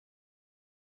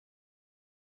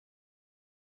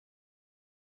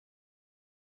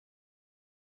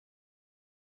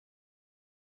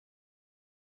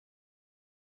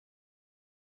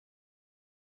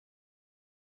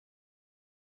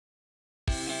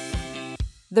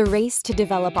The race to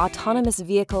develop autonomous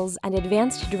vehicles and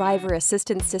advanced driver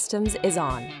assistance systems is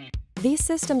on. These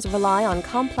systems rely on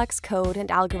complex code and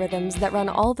algorithms that run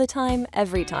all the time,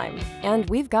 every time, and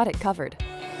we've got it covered.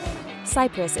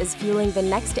 Cypress is fueling the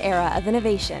next era of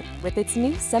innovation with its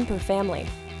new Semper family.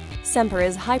 Semper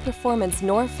is high-performance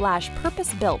NOR flash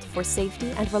purpose-built for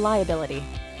safety and reliability.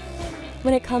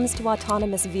 When it comes to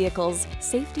autonomous vehicles,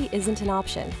 safety isn't an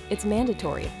option, it's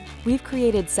mandatory. We've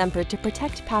created Semper to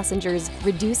protect passengers,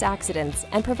 reduce accidents,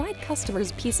 and provide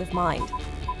customers peace of mind.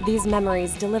 These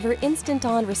memories deliver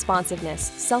instant-on responsiveness,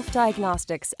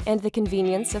 self-diagnostics, and the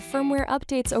convenience of firmware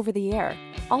updates over the air,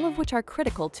 all of which are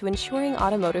critical to ensuring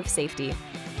automotive safety.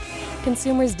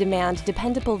 Consumers demand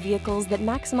dependable vehicles that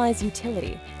maximize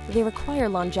utility. They require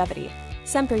longevity.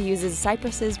 Semper uses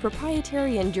Cypress's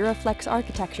proprietary EnduraFlex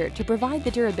architecture to provide the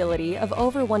durability of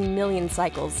over 1 million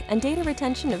cycles and data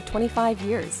retention of 25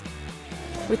 years.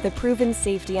 With the proven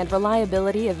safety and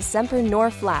reliability of Semper NOR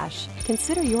Flash,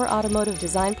 consider your automotive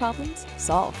design problems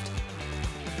solved.